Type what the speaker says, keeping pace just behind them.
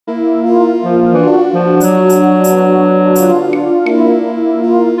Hello.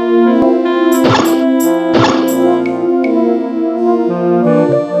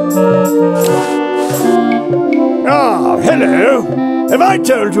 Have I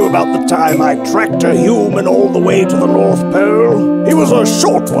told you about the time I tracked a human all the way to the North Pole? He was a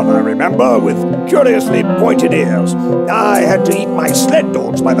short one, I remember, with curiously pointed ears. I had to eat my sled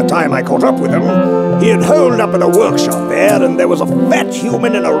dogs by the time I caught up with him. He had holed up in a workshop there, and there was a fat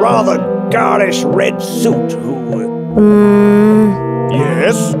human in a rather garish red suit who...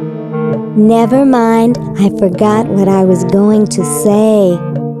 Yes? Never mind. I forgot what I was going to say.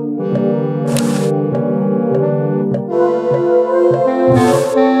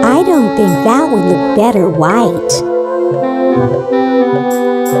 I don't think that would look better white.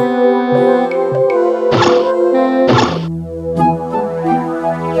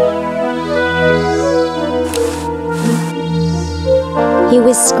 He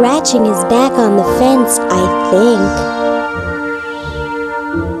was scratching his back on the fence, I think.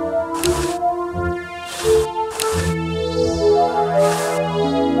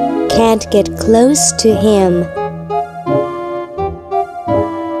 Can't get close to him.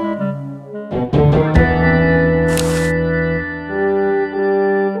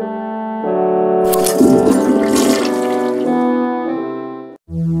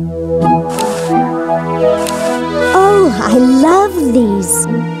 I love these.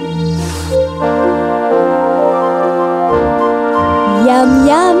 Yum,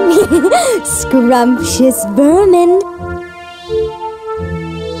 yum. Scrumptious vermin.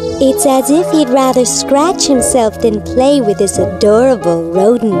 It's as if he'd rather scratch himself than play with this adorable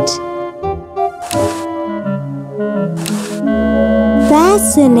rodent.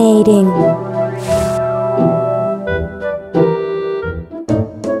 Fascinating.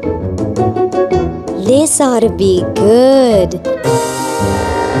 This ought to be good.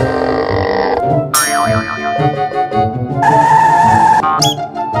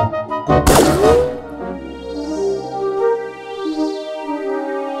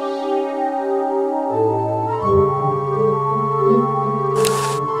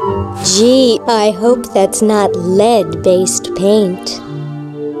 Gee, I hope that's not lead-based paint.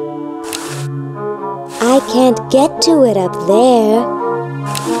 I can't get to it up there.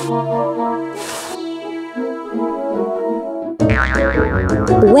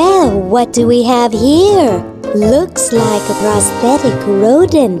 Well, what do we have here? Looks like a prosthetic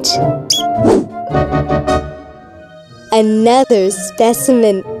rodent. Another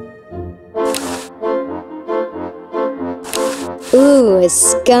specimen. Ooh, a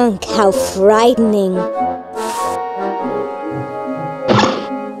skunk, how frightening.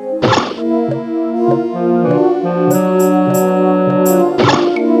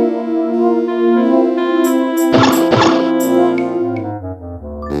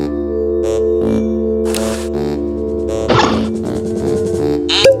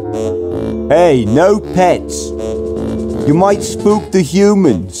 Hey, no pets. You might spook the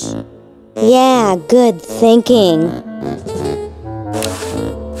humans. Yeah, good thinking.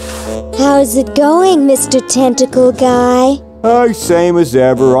 How's it going, Mr. Tentacle Guy? Oh, same as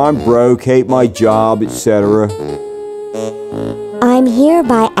ever. I'm broke, hate my job, etc. I'm here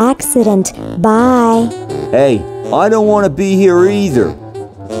by accident. Bye. Hey, I don't want to be here either.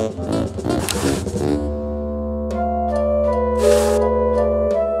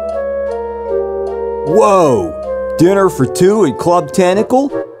 Whoa! Dinner for two at Club Tentacle?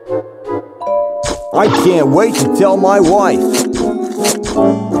 I can't wait to tell my wife.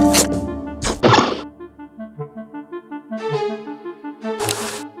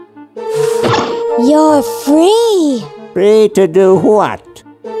 You're free! Free to do what?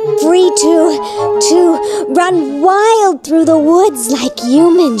 Free to run wild through the woods like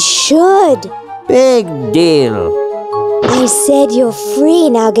humans should. Big deal. I said you're free.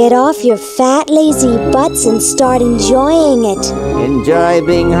 Now get off your fat, lazy butts and start enjoying it. Enjoy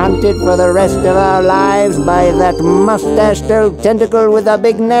being hunted for the rest of our lives by that mustached old tentacle with a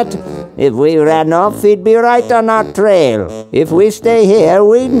big net? If we ran off, he'd be right on our trail. If we stay here,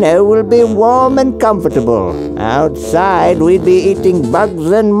 we know we'll be warm and comfortable. Outside, we'd be eating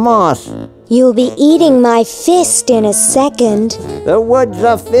bugs and moss. You'll be eating my fist in a second. The woods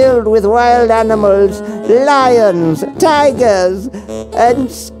are filled with wild animals, lions, tigers,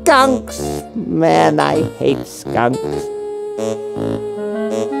 and skunks. Man, I hate skunks.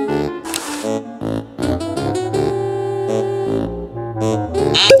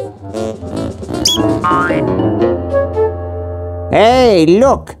 Hey,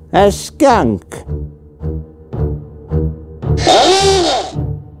 look, a skunk.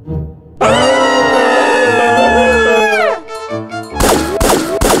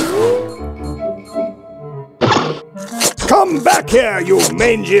 here, you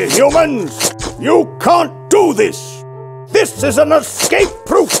mangy humans! You can't do this! This is an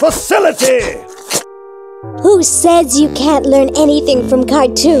escape-proof facility! Who says you can't learn anything from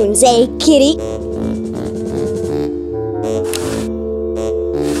cartoons, eh, kitty?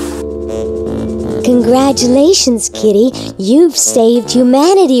 Congratulations, kitty. You've saved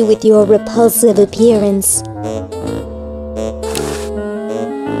humanity with your repulsive appearance.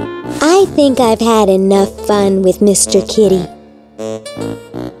 I think I've had enough fun with Mr. Kitty.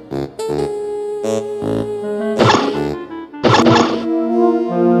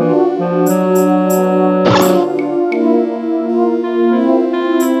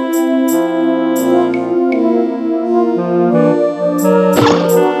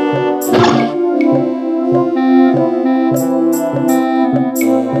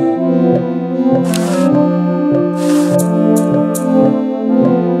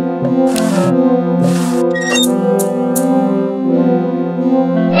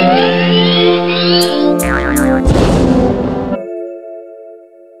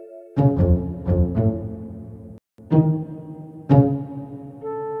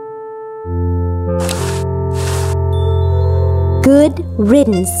 Good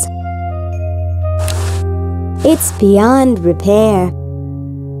riddance. It's beyond repair.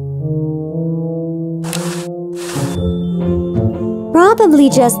 Probably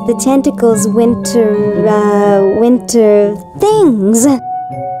just the tentacle's winter things.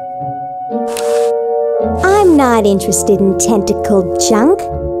 I'm not interested in tentacle junk.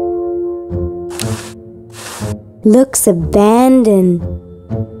 Looks abandoned.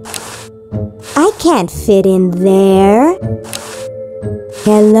 I can't fit in there.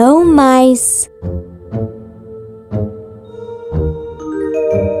 Hello, mice.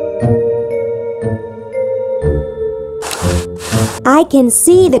 I can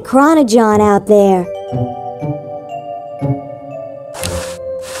see the Chron-o-John out there.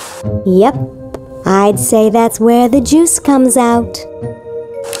 Yep, I'd say that's where the juice comes out.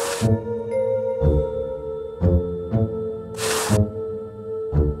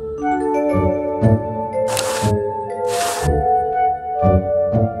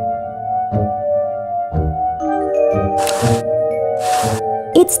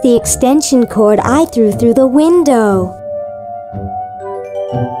 It's the extension cord I threw through the window.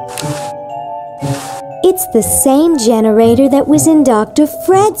 It's the same generator that was in Dr.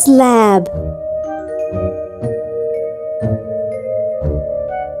 Fred's lab.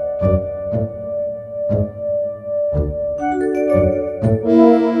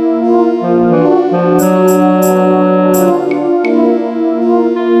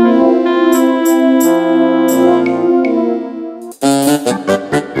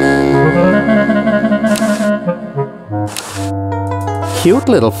 Cute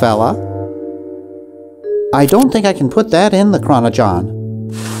little fella. I don't think I can put that in the Chron-o-John.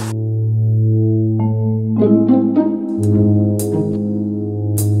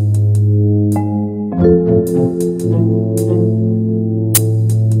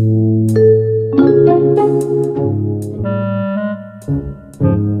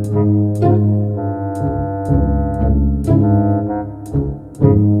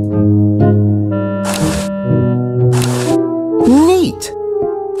 Neat!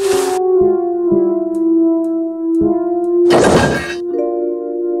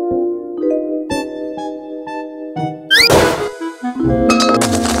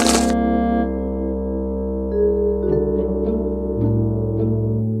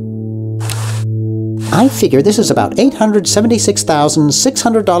 I figure this is about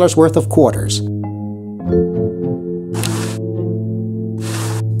 $876,600 worth of quarters.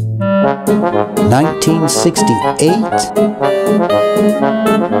 $1968,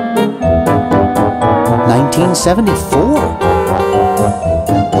 1974.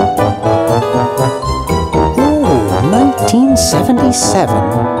 Ooh,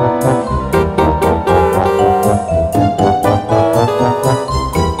 1977.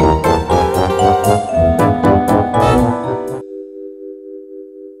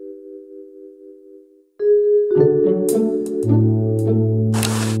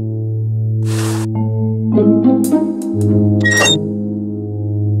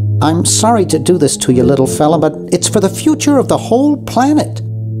 I'm sorry to do this to you, little fella, but it's for the future of the whole planet.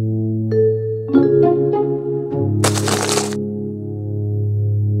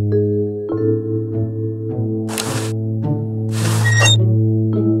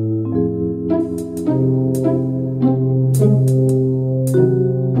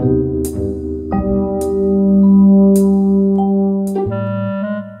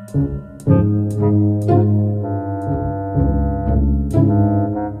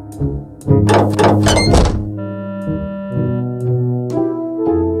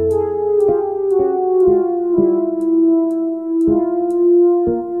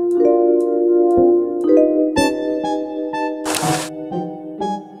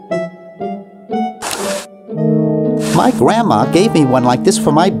 My grandma gave me one like this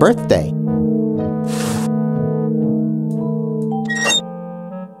for my birthday.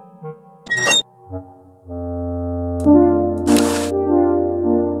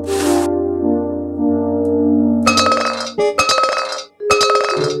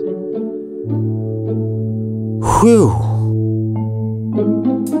 Whew.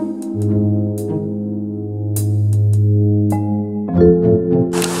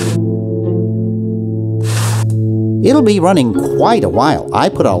 It'll be running quite a while. I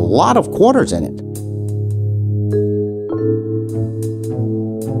put a lot of quarters in it.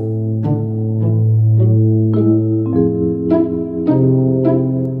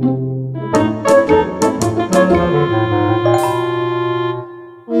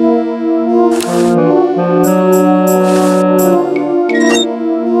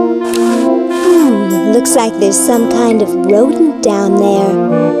 Looks like there's some kind of rodent down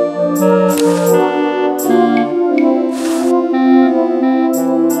there.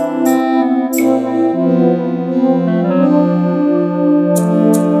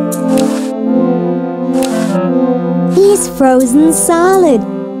 He's frozen solid.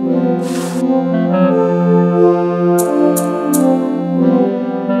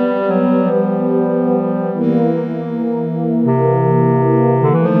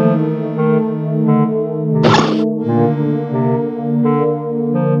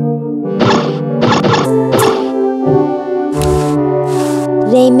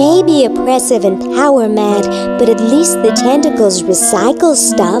 They may be oppressive and power mad, but at least the tentacles recycle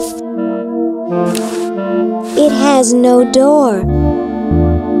stuff. It has no door.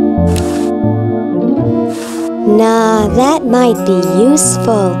 Nah, that might be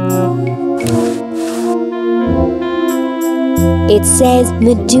useful. It says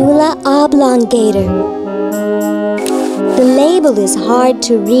medulla oblongata. The label is hard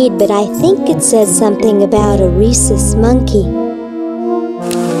to read, but I think it says something about a rhesus monkey.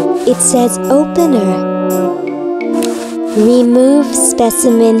 It says opener. Remove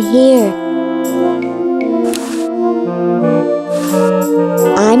specimen here.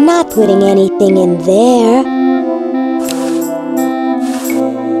 I'm not putting anything in there.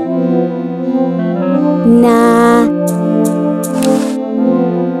 Nah.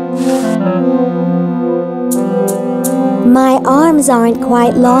 My arms aren't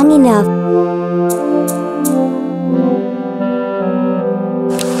quite long enough.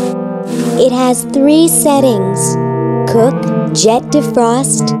 It has 3 settings: cook, jet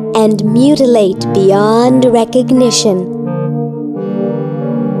defrost, and mutilate beyond recognition.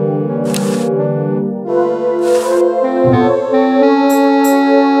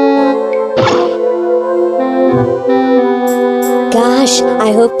 Gosh,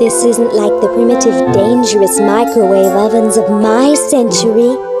 I hope this isn't like the primitive, dangerous microwave ovens of my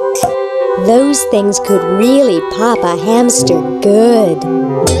century. Those things could really pop a hamster good.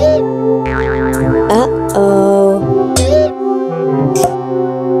 Uh-oh.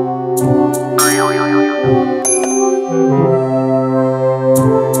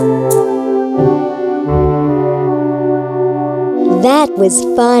 That was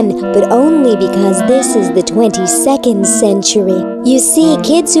fun, but only because this is the 22nd century. You see,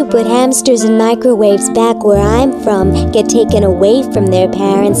 kids who put hamsters in microwaves back where I'm from get taken away from their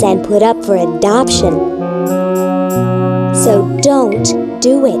parents and put up for adoption. So don't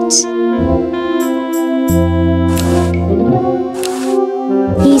do it.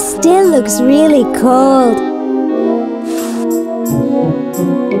 He still looks really cold.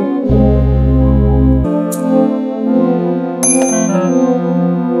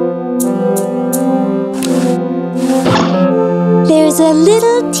 There's a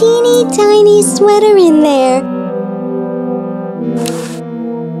little teeny tiny sweater in there.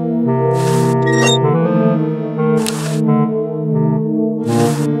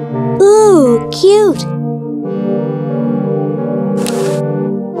 Ooh, cute.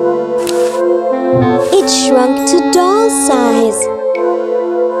 It shrunk to doll size.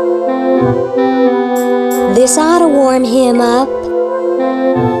 This ought to warm him up.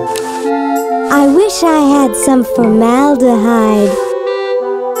 I wish I had some formaldehyde.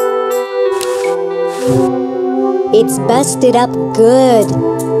 It's busted up good.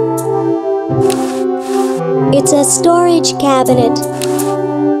 It's a storage cabinet.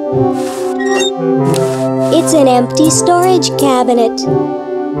 It's an empty storage cabinet.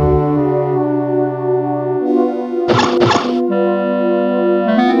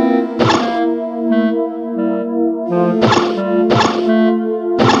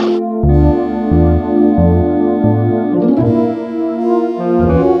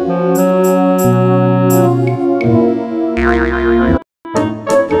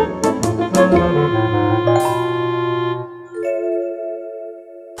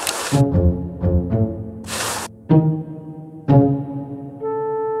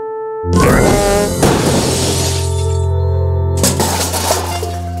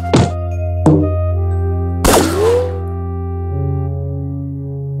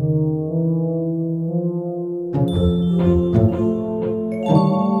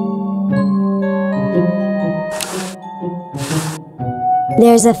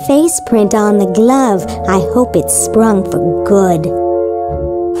 There's a face print on the glove. I hope it's sprung for good.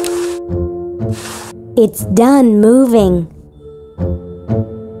 It's done moving.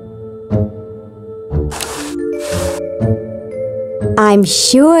 I'm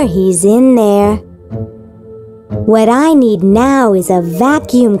sure he's in there. What I need now is a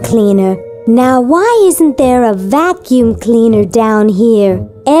vacuum cleaner. Now, why isn't there a vacuum cleaner down here?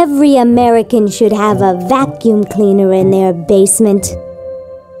 Every American should have a vacuum cleaner in their basement.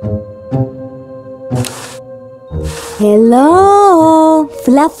 Hello,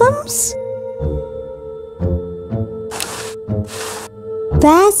 Fluffums?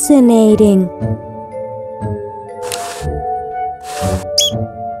 Fascinating.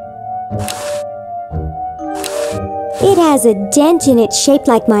 It has a dent in it shaped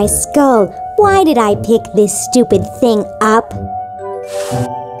like my skull. Why did I pick this stupid thing up?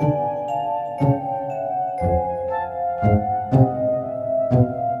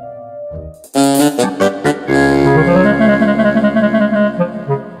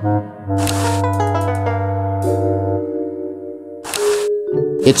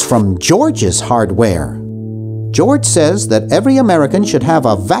 It's from George's Hardware. George says that every American should have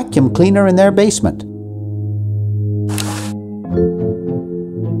a vacuum cleaner in their basement.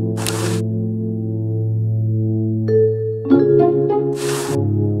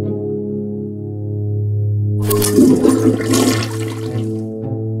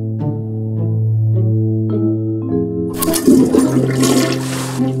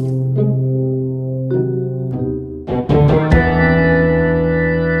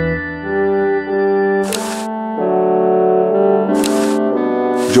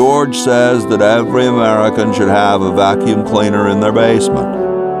 George says that every American should have a vacuum cleaner in their basement.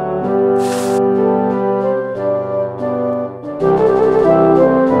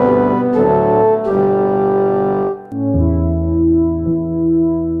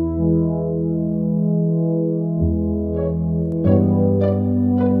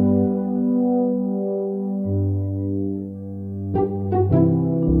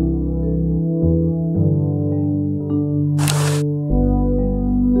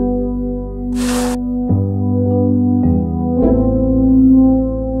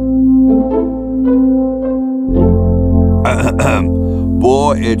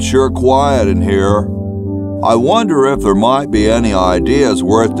 Boy, it's sure quiet in here. I wonder if there might be any ideas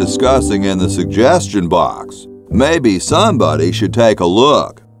worth discussing in the suggestion box. Maybe somebody should take a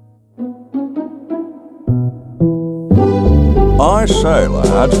look. I say,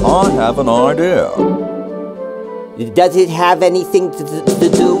 lads, I have an idea. Does it have anything to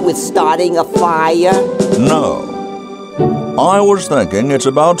do with starting a fire? No. I was thinking it's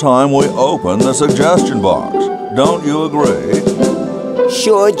about time we open the suggestion box. Don't you agree?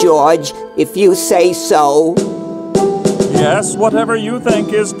 Sure, George, if you say so. Yes, whatever you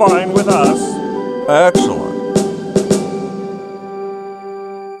think is fine with us. Excellent.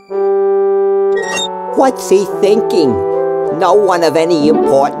 What's he thinking? No one of any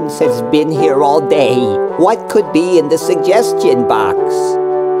importance has been here all day. What could be in the suggestion box?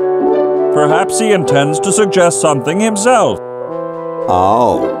 Perhaps he intends to suggest something himself.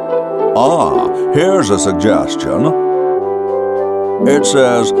 Oh. Here's a suggestion. It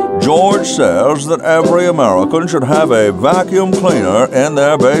says, George says that every American should have a vacuum cleaner in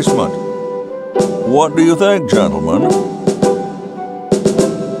their basement. What do you think, gentlemen?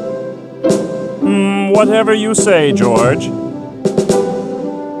 Whatever you say, George.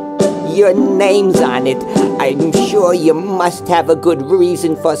 Your name's on it. I'm sure you must have a good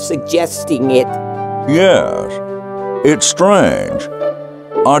reason for suggesting it. Yes. It's strange.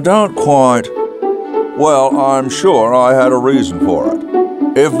 I don't quite... Well, I'm sure I had a reason for it.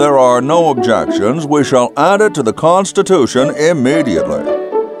 If there are no objections, we shall add it to the Constitution immediately.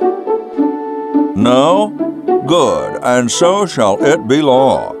 No? Good, and so shall it be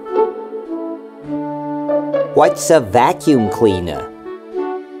law. What's a vacuum cleaner?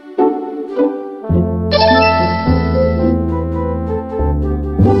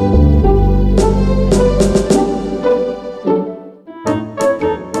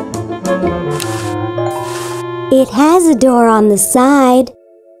 It has a door on the side.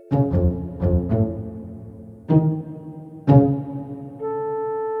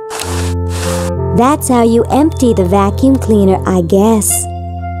 That's how you empty the vacuum cleaner, I guess.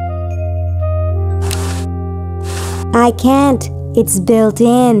 I can't. It's built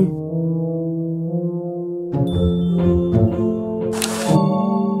in.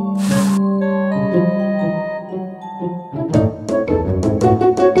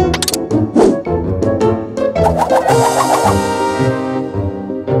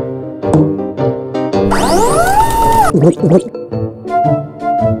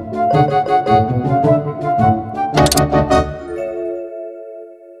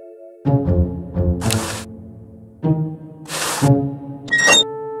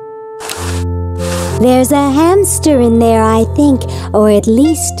 hamster in there, I think, or at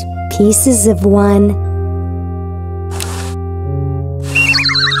least pieces of one.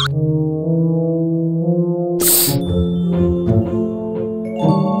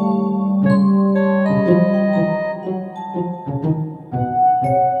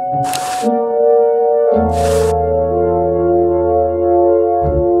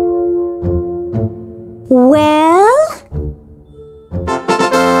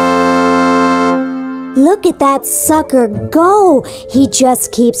 Look at that sucker go! He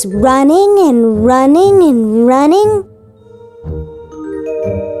just keeps running and running and running.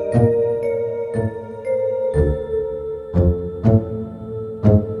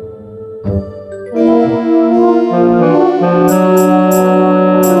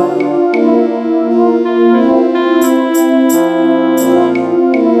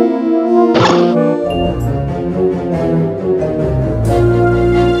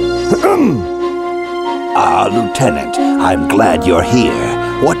 Lieutenant, I'm glad you're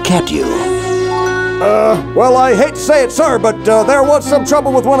here. What kept you? Well, I hate to say it, sir, but there was some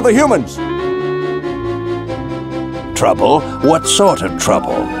trouble with one of the humans. Trouble? What sort of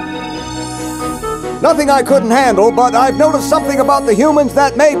trouble? Nothing I couldn't handle, but I've noticed something about the humans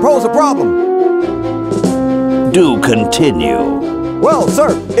that may pose a problem. Do continue. Well,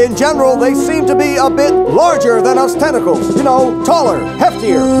 sir, in general, they seem to be a bit larger than us tentacles. You know, taller,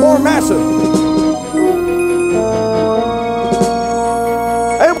 heftier, more massive.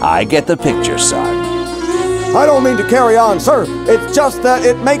 I get the picture, son. I don't mean to carry on, sir. It's just that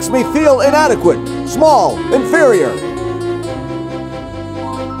it makes me feel inadequate, small, inferior.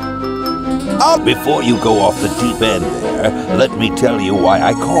 Before you go off the deep end there, let me tell you why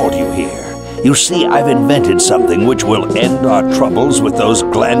I called you here. You see, I've invented something which will end our troubles with those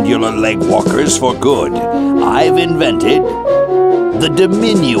glandular leg walkers for good. I've invented the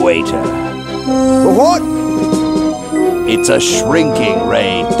diminuator. The what? It's a shrinking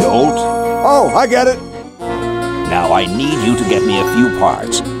ray, dolt. Oh, I get it. Now I need you to get me a few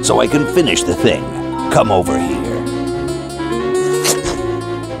parts so I can finish the thing. Come over here.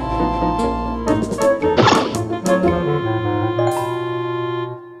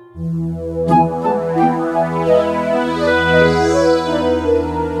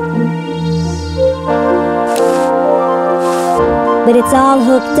 But it's all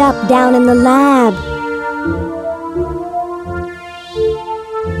hooked up down in the lab.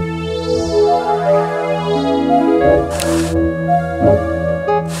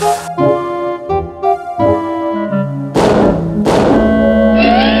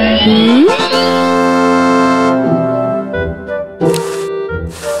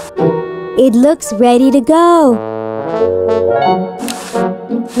 It looks ready to go.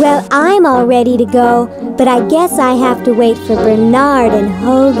 Well, I'm all ready to go, but I guess I have to wait for Bernard and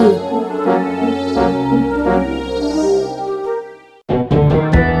Hoagie.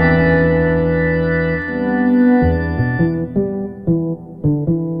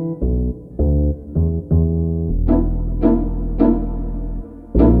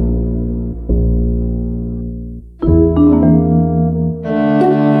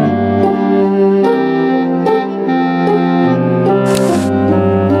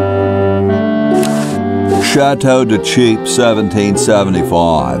 Chateau de Cheap,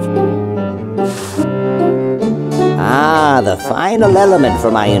 1775. Ah, the final element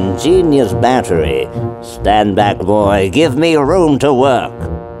for my ingenious battery. Stand back, boy. Give me room to work.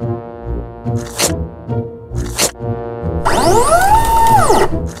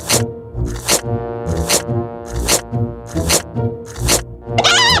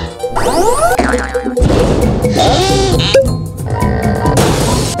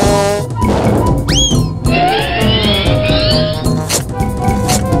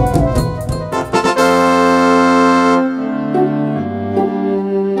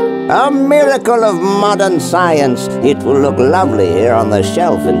 A miracle of modern science. It will look lovely here on the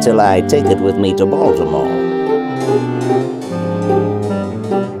shelf until I take it with me to Baltimore.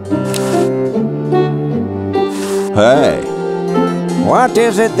 Hey. What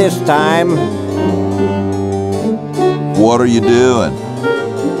is it this time? What are you doing?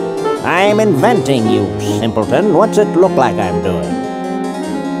 I'm inventing, you simpleton. What's it look like I'm doing?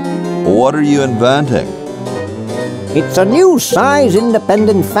 What are you inventing? It's a new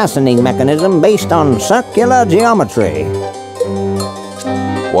size-independent fastening mechanism based on circular geometry.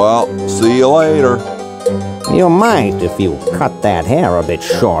 Well, see you later. You might if you cut that hair a bit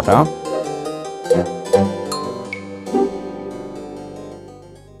shorter.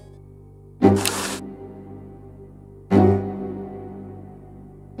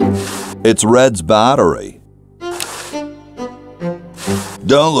 It's Red's battery.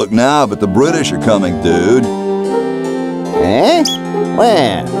 Don't look now, but the British are coming, dude. Eh?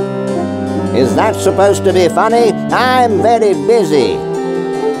 Where? Is that supposed to be funny? I'm very busy.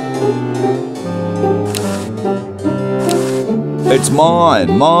 It's mine.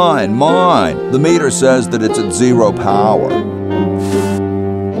 The meter says that it's at 0 power.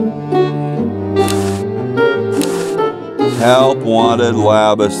 Help wanted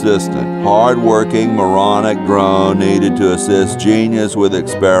lab assistant. Hard-working moronic drone needed to assist genius with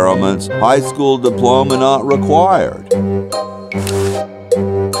experiments. High school diploma not required.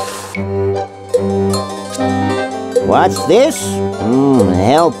 What's this?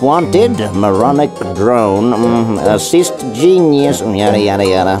 Help wanted, moronic drone, assist genius, yada yada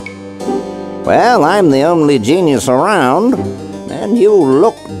yada. Well, I'm the only genius around, and you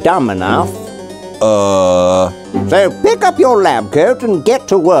look dumb enough. So pick up your lab coat and get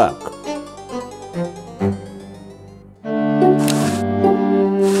to work.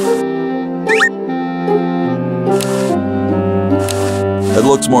 It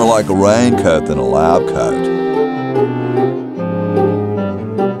looks more like a raincoat than a lab coat.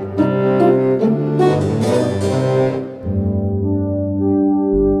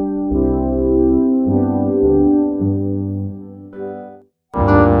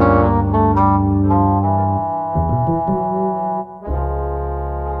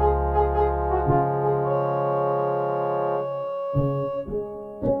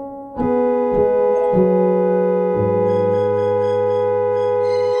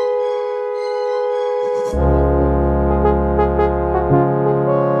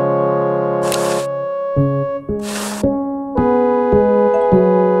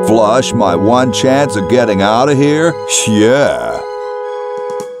 Flush, my one chance of getting out of here? Yeah.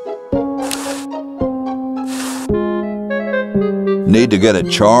 Need to get it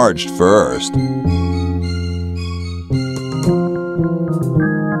charged first.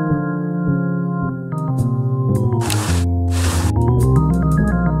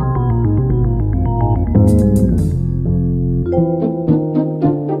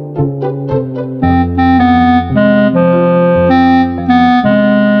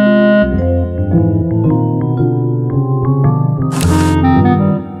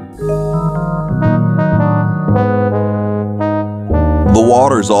 The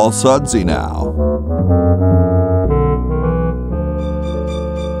water's all sudsy now.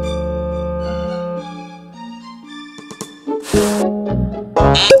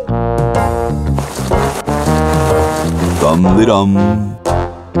 Dum-de-dum.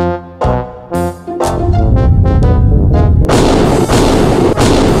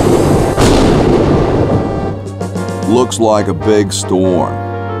 Looks like a big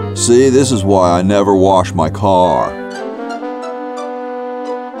storm. See, this is why I never wash my car.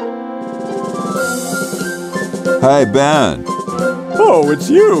 Hey, Ben. Oh, it's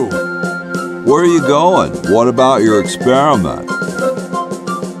you. Where are you going? What about your experiment?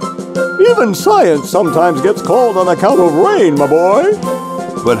 Even science sometimes gets called on account of rain, my boy.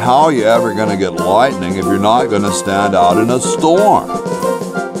 But how are you ever going to get lightning if you're not going to stand out in a storm?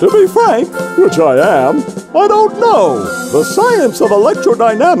 To be frank, which I am, I don't know. The science of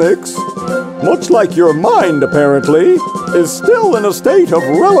electrodynamics, much like your mind apparently, is still in a state of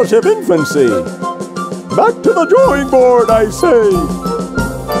relative infancy. Back to the drawing board, I say.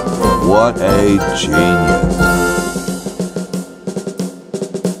 What a genius.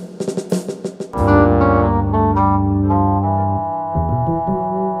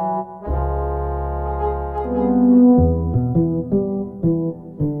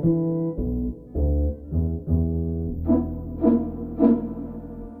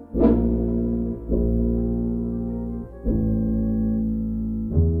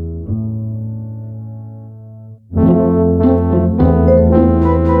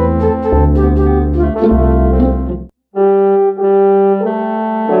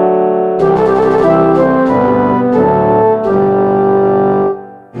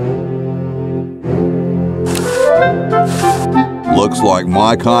 Looks like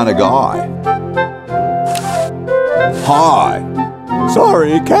my kind of guy. Hi.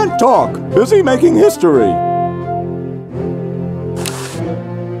 Sorry, can't talk. Busy making history.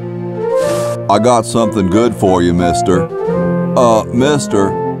 I got something good for you, mister.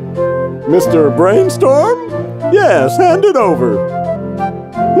 Mister. Mr. Brainstorm? Yes, hand it over.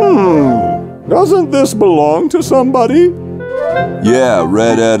 Doesn't this belong to somebody? Yeah,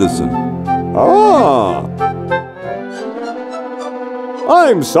 Red Edison. Ah.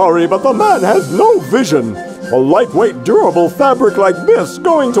 I'm sorry, but the man has no vision. A lightweight, durable fabric like this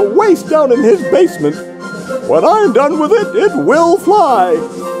going to waste down in his basement. When I'm done with it, it will fly.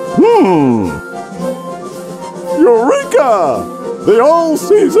 Eureka! The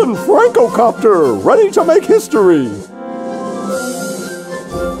all-season Francocopter, ready to make history.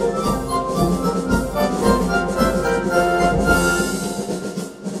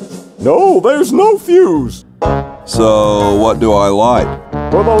 No, there's no fuse. So, what do I light?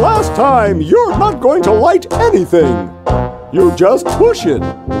 For the last time, you're not going to light anything. You just push it.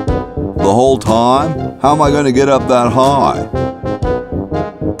 The whole time? How am I going to get up that high?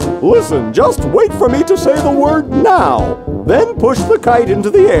 Listen, just wait for me to say the word now. Then push the kite into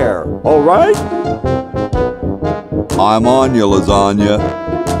the air, all right? I'm on you, lasagna.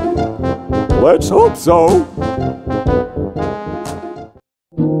 Let's hope so.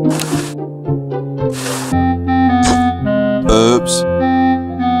 Oops.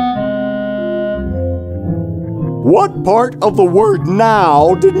 What part of the word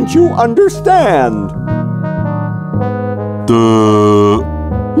now didn't you understand? Duh.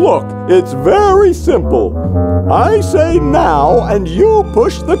 Look, it's very simple. I say now and you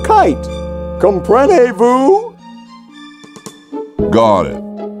push the kite. Comprenez-vous? Got it.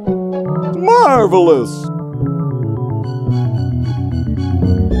 Marvelous!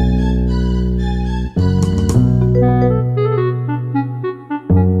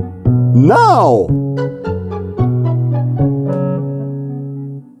 Now!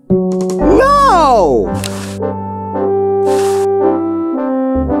 Now!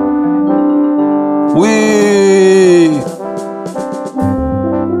 Whee!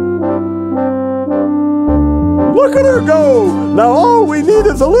 Look at her go! Now all we need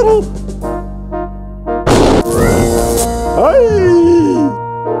is a little... Hey!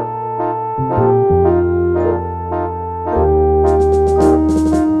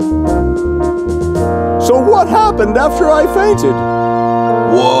 So what happened after I fainted?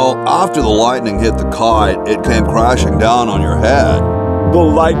 Well, after the lightning hit the kite, it came crashing down on your head. The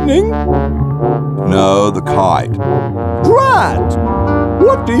lightning? No, the kite. Drat!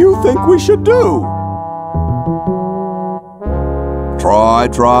 What do you think we should do?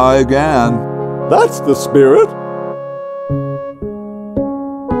 Try again. That's the spirit.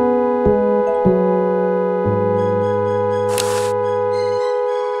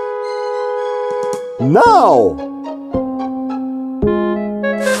 Now!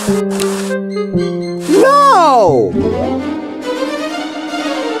 Now!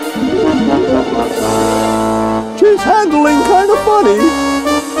 She's handling kind of funny.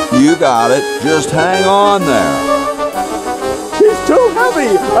 You got it. Just hang on there. She's too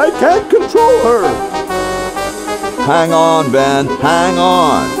heavy. I can't control her. Hang on, Ben. Hang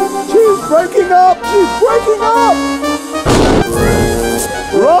on. She's breaking up. She's breaking up.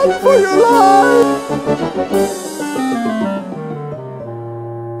 Run for your life.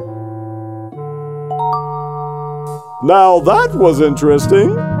 Now that was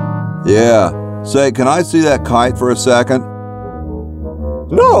interesting. Yeah. Say, can I see that kite for a second?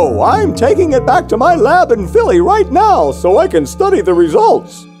 No, I'm taking it back to my lab in Philly right now so I can study the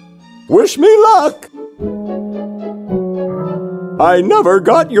results. Wish me luck. I never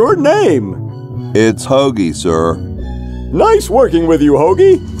got your name. It's Hoagie, sir. Nice working with you,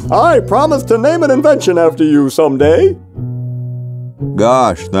 Hoagie. I promise to name an invention after you someday.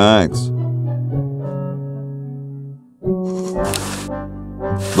 Gosh, thanks.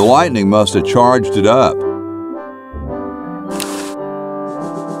 The lightning must have charged it up.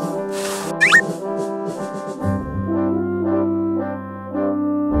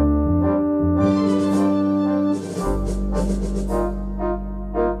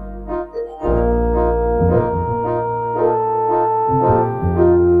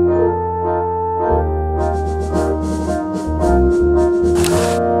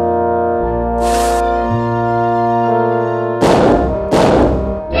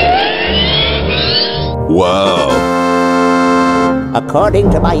 Whoa. According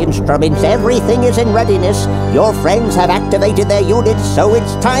to my instruments, everything is in readiness. Your friends have activated their units, so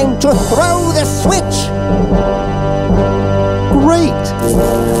it's time to throw the switch! Great!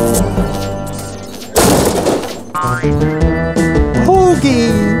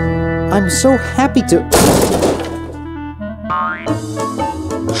 Hoagie! I'm so happy to... Hi!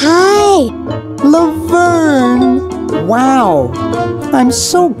 Laverne! Wow! I'm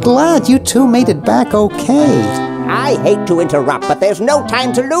so glad you two made it back okay. I hate to interrupt, but there's no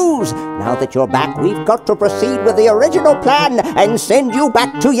time to lose. Now that you're back, we've got to proceed with the original plan and send you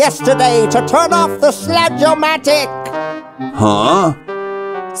back to yesterday to turn off the Sludge-o-Matic. Huh?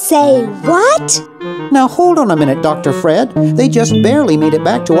 Say what? Now hold on a minute, Dr. Fred. They just barely made it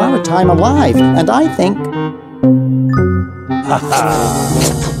back to our time alive, and I think...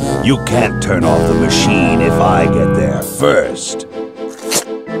 You can't turn off the machine if I get there first.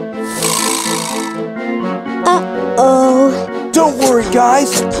 Uh-oh. Don't worry,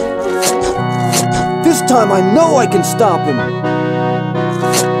 guys. This time I know I can stop him.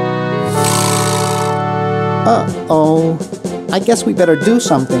 Uh-oh. I guess we better do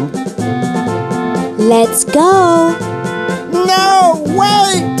something. Let's go. No,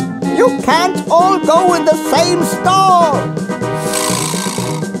 wait! You can't all go in the same store!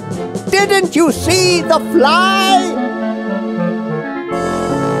 Didn't you see the fly?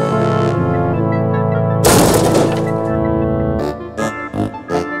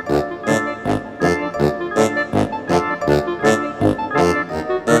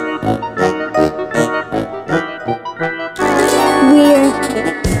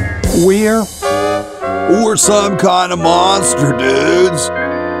 We're some kind of monster, dudes.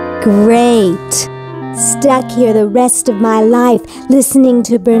 Great. Stuck here the rest of my life, listening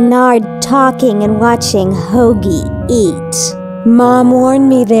to Bernard talking and watching Hoagie eat. Mom warned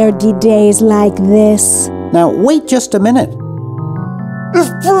me there'd be days like this. Now, wait just a minute. It's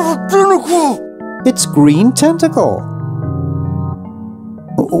Purple Tentacle! It's Green Tentacle.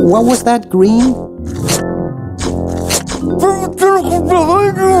 What was that, Green? Purple Tentacle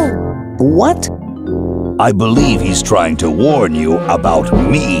behind you! What? I believe he's trying to warn you about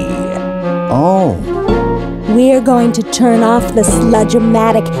me. Oh. We're going to turn off the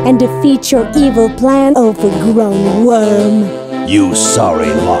Sludge-o-Matic and defeat your evil plan, overgrown worm. You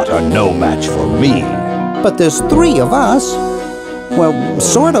sorry lot are no match for me. But there's 3 of us. Well,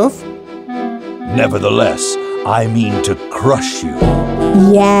 sort of. Nevertheless, I mean to crush you.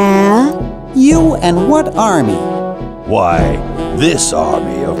 Yeah? You and what army? Why, this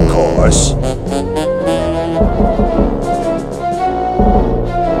army, of course.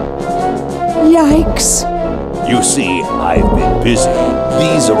 Yikes. You see, I've been busy.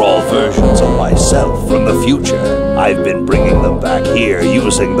 These are all versions of myself from the future. I've been bringing them back here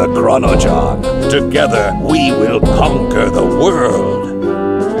using the Chron-o-John. Together, we will conquer the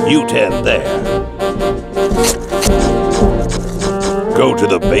world. You 10 there. Go to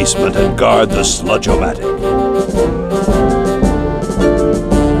the basement and guard the Sludge-o-Matic.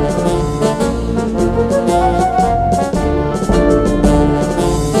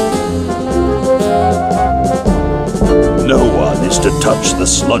 No one is to touch the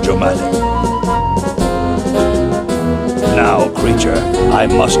Sludge-o-Matic. Now, creature, I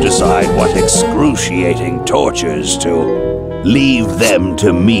must decide what excruciating tortures to leave them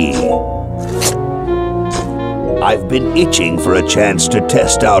to me. I've been itching for a chance to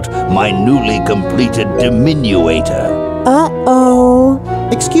test out my newly completed diminuator. Uh-oh.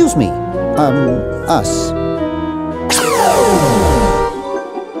 Excuse me. Us.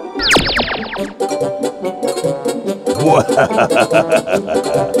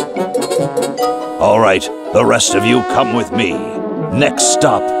 All right, the rest of you come with me. Next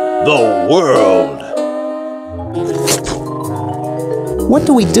stop, the world. What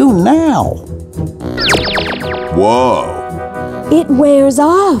do we do now? Whoa. It wears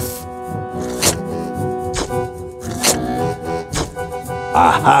off.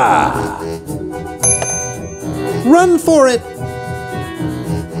 Aha! Run for it!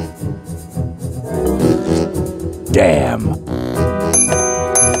 Damn.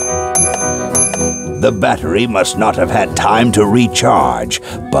 The battery must not have had time to recharge,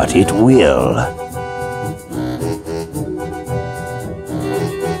 but it will.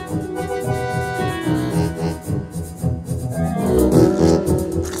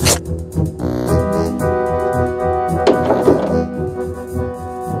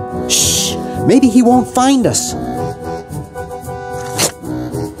 Shh! Maybe he won't find us.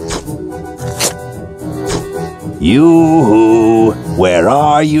 You, where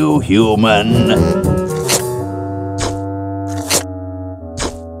are you, human?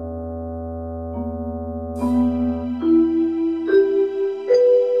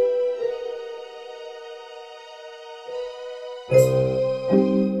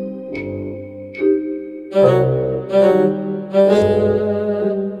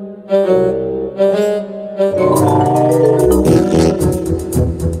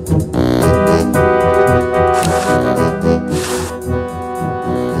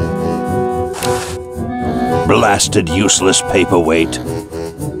 Blasted useless paperweight.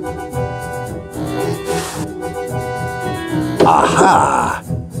 Aha!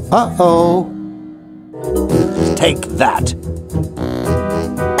 Uh-oh. Take that.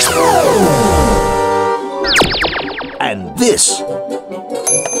 And this.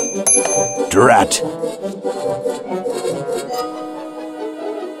 Drat.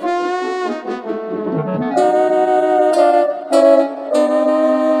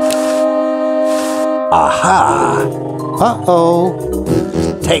 Aha!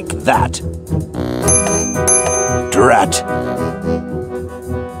 Uh-oh. Take that. Drat.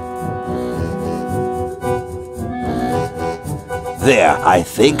 There, I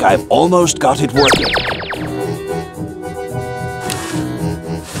think I've almost got it working.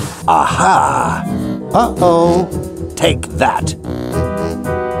 Aha! Uh-oh. Take that.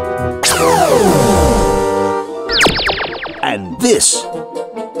 And this.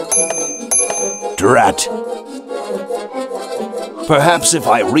 Drat. Perhaps if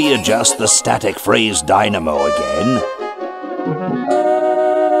I readjust the static phrase dynamo again.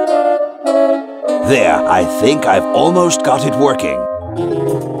 There, I think I've almost got it working.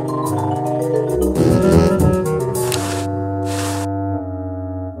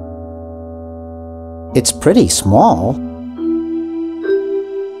 It's pretty small.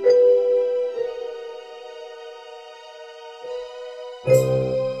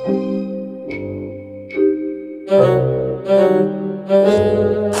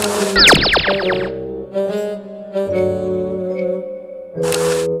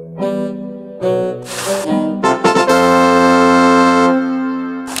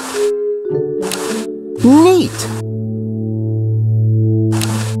 Neat!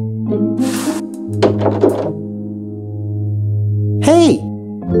 Hey!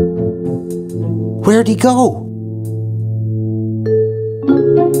 Where'd he go?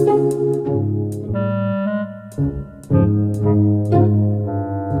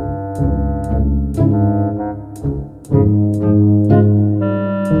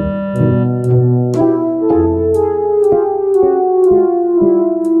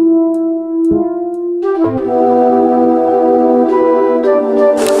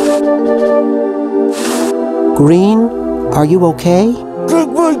 Green, are you okay? Take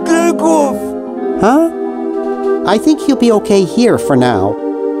my leg off! Huh? I think he'll be okay here for now.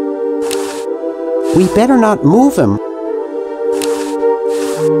 We better not move him.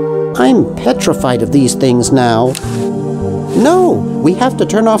 I'm petrified of these things now. No, we have to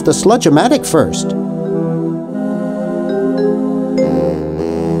turn off the Sludge-o-Matic first.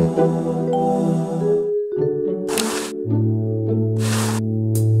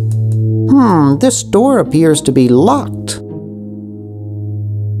 This door appears to be locked.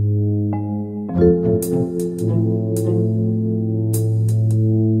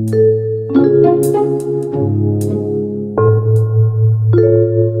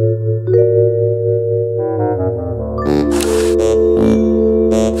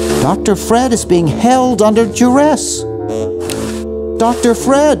 Dr. Fred is being held under duress. Dr.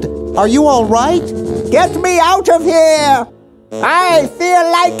 Fred, are you all right? Get me out of here! I feel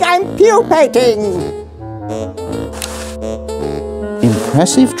like I'm pupating!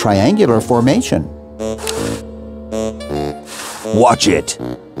 Impressive triangular formation. Watch it.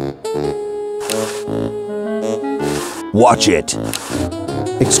 Watch it.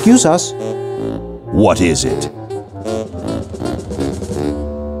 Excuse us. What is it?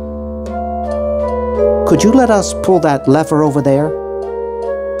 Could you let us pull that lever over there?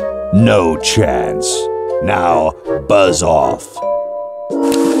 No chance. Now, buzz off.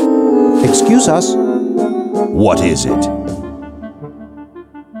 Excuse us. What is it?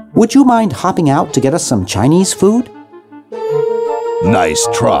 Would you mind hopping out to get us some Chinese food? Nice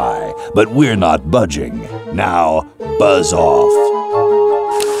try, but we're not budging. Now, buzz off.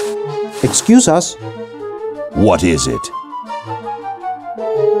 Excuse us. What is it?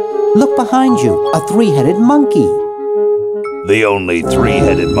 Look behind you, a three-headed monkey. The only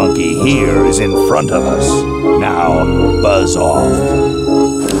three-headed monkey here is in front of us. Now, buzz off.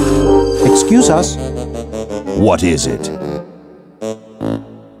 Excuse us. What is it?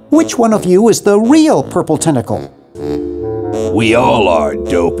 Which one of you is the real Purple Tentacle? We all are,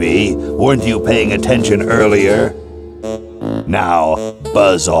 dopey. Weren't you paying attention earlier? Now,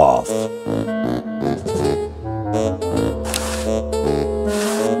 buzz off.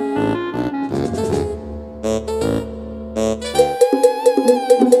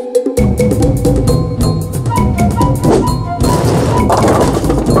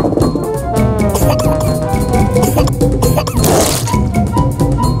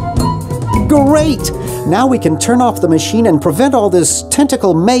 Great! Now we can turn off the machine and prevent all this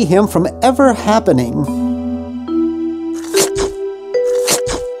tentacle mayhem from ever happening.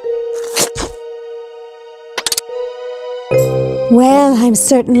 Well, I'm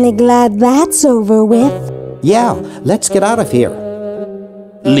certainly glad that's over with. Yeah, let's get out of here.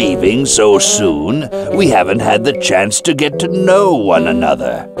 Leaving so soon? We haven't had the chance to get to know one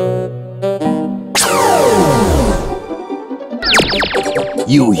another.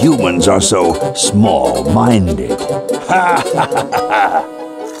 You humans are so small-minded. Ha ha ha ha!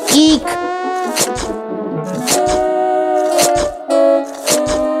 Eek!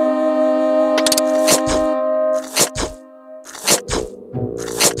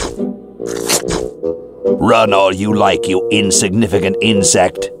 Run all you like, you insignificant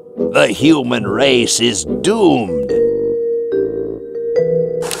insect. The human race is doomed.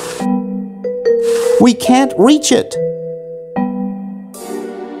 We can't reach it.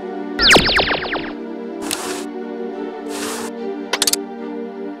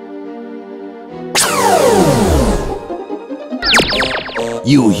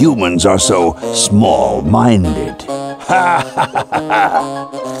 You humans are so small-minded. Ha ha ha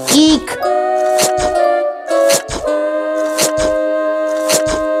ha! Eek!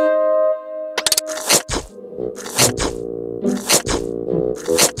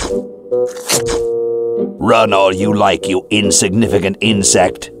 Run all you like, you insignificant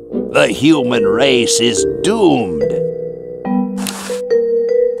insect. The human race is doomed.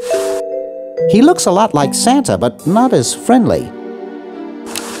 He looks a lot like Santa, but not as friendly.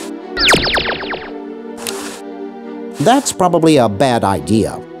 That's probably a bad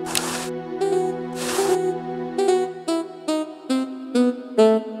idea.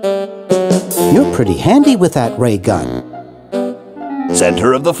 You're pretty handy with that ray gun.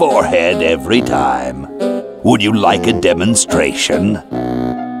 Center of the forehead every time. Would you like a demonstration?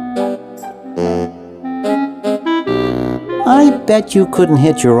 I bet you couldn't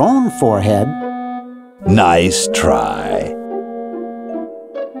hit your own forehead. Nice try.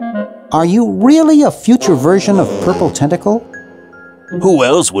 Are you really a future version of Purple Tentacle? Who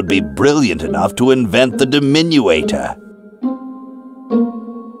else would be brilliant enough to invent the diminuator?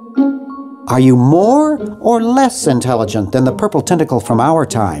 Are you more or less intelligent than the Purple Tentacle from our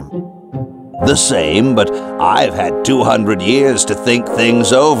time? The same, but I've had 200 years to think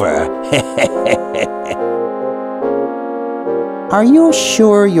things over. Are you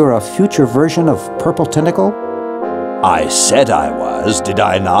sure you're a future version of Purple Tentacle? I said I was, did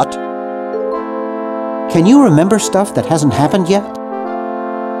I not? Can you remember stuff that hasn't happened yet?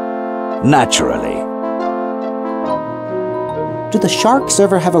 Naturally. Do the Sharks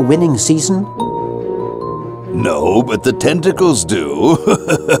ever have a winning season? No, but the tentacles do.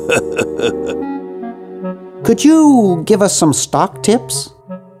 Could you give us some stock tips?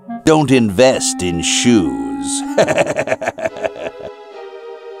 Don't invest in shoes.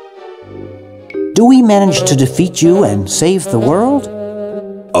 Do we manage to defeat you and save the world?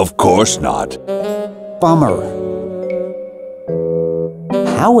 Of course not. Bummer.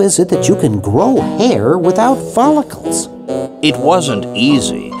 How is it that you can grow hair without follicles? It wasn't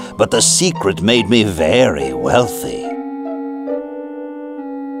easy, but the secret made me very wealthy.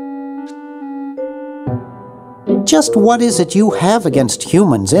 Just what is it you have against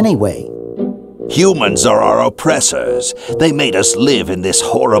humans anyway? Humans are our oppressors. They made us live in this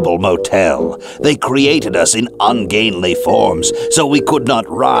horrible motel. They created us in ungainly forms, so we could not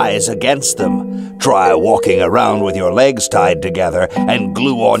rise against them. Try walking around with your legs tied together and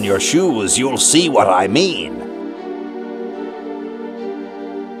glue on your shoes. You'll see what I mean.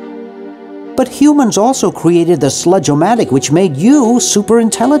 But humans also created the Sludge-o-Matic, which made you super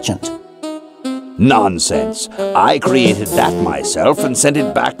intelligent. Nonsense. I created that myself and sent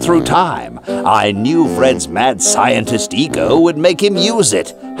it back through time. I knew Fred's mad scientist ego would make him use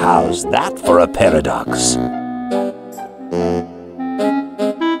it. How's that for a paradox?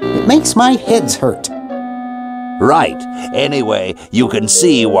 It makes my head hurt. Right. Anyway, you can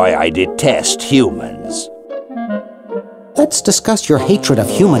see why I detest humans. Let's discuss your hatred of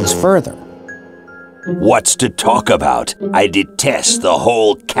humans further. What's to talk about? I detest the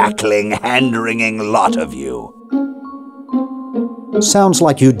whole cackling, hand-wringing lot of you. Sounds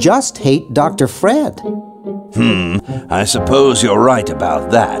like you just hate Dr. Fred. I suppose you're right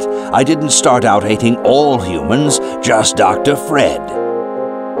about that. I didn't start out hating all humans, just Dr. Fred.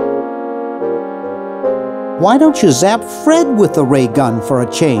 Why don't you zap Fred with the ray gun for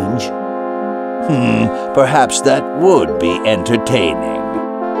a change? Perhaps that would be entertaining.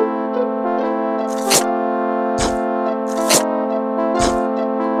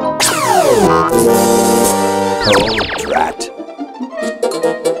 Oh, drat.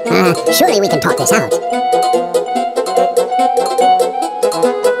 Surely we can talk this out.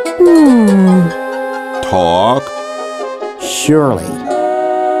 Talk? Surely.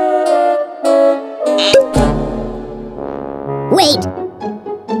 Wait!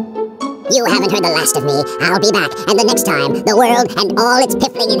 You haven't heard the last of me. I'll be back, and the next time, the world and all its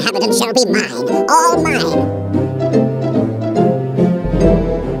piffling inhabitants shall be mine. All mine.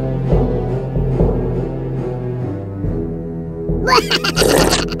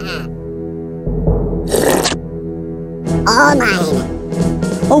 All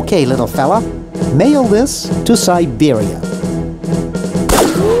mine. Okay, little fella. Mail this to Siberia.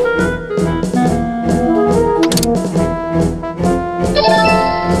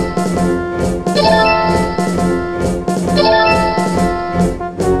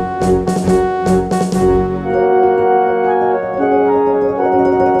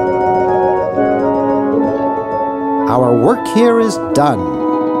 here is done.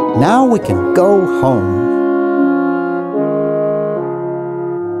 Now we can go home.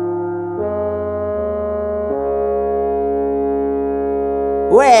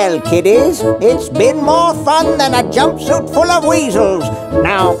 Well, kiddies, it's been more fun than a jumpsuit full of weasels.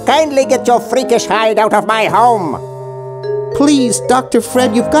 Now, kindly get your freakish hide out of my home. Please, Dr.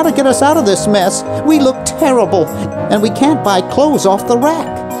 Fred, you've got to get us out of this mess. We look terrible, and we can't buy clothes off the rack.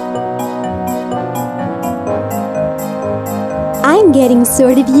 I'm getting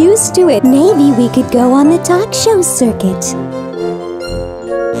sort of used to it. Maybe we could go on the talk show circuit.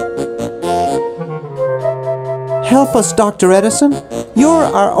 Help us, Dr. Edison. You're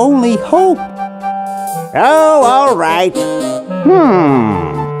our only hope. Oh, all right.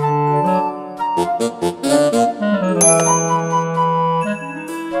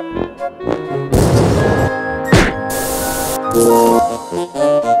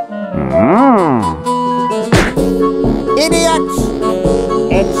 Idiots!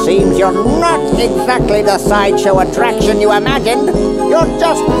 It seems you're not exactly the sideshow attraction you imagined. You're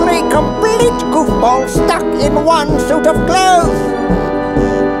just three complete goofballs stuck in one suit of clothes.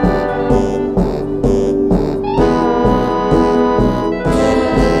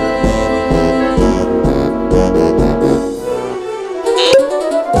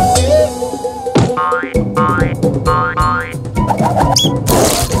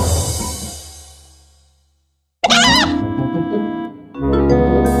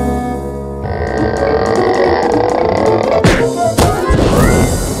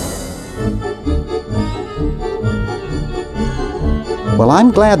 Well,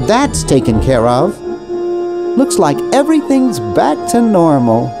 I'm glad that's taken care of. Looks like everything's back to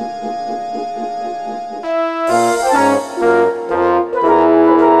normal.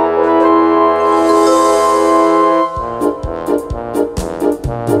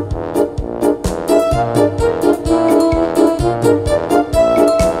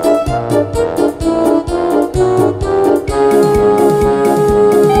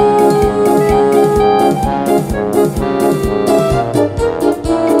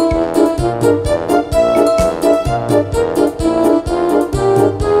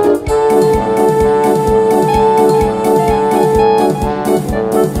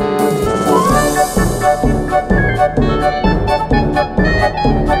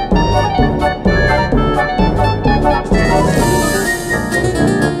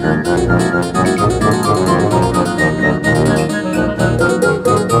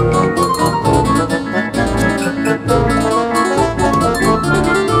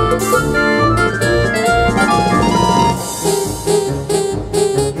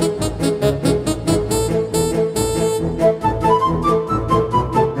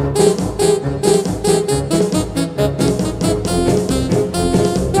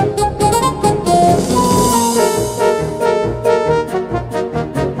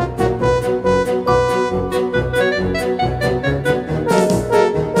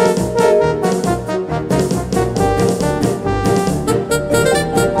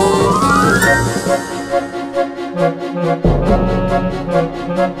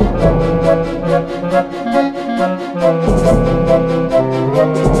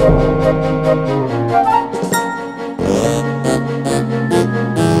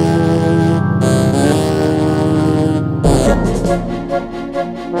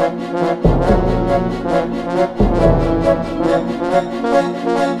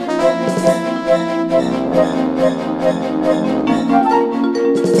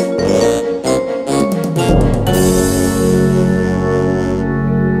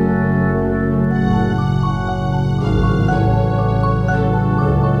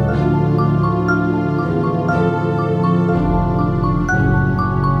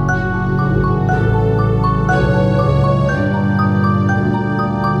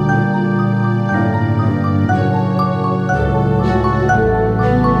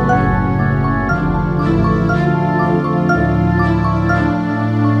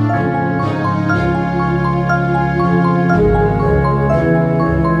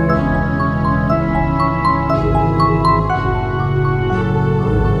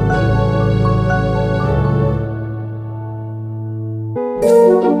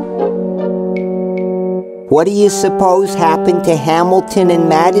 What do you suppose happened to Hamilton and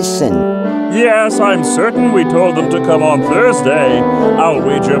Madison? Yes, I'm certain we told them to come on Thursday. I'll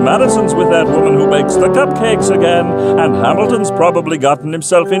wager Madison's with that woman who bakes the cupcakes again, and Hamilton's probably gotten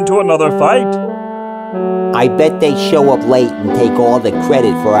himself into another fight. I bet they show up late and take all the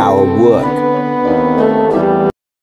credit for our work.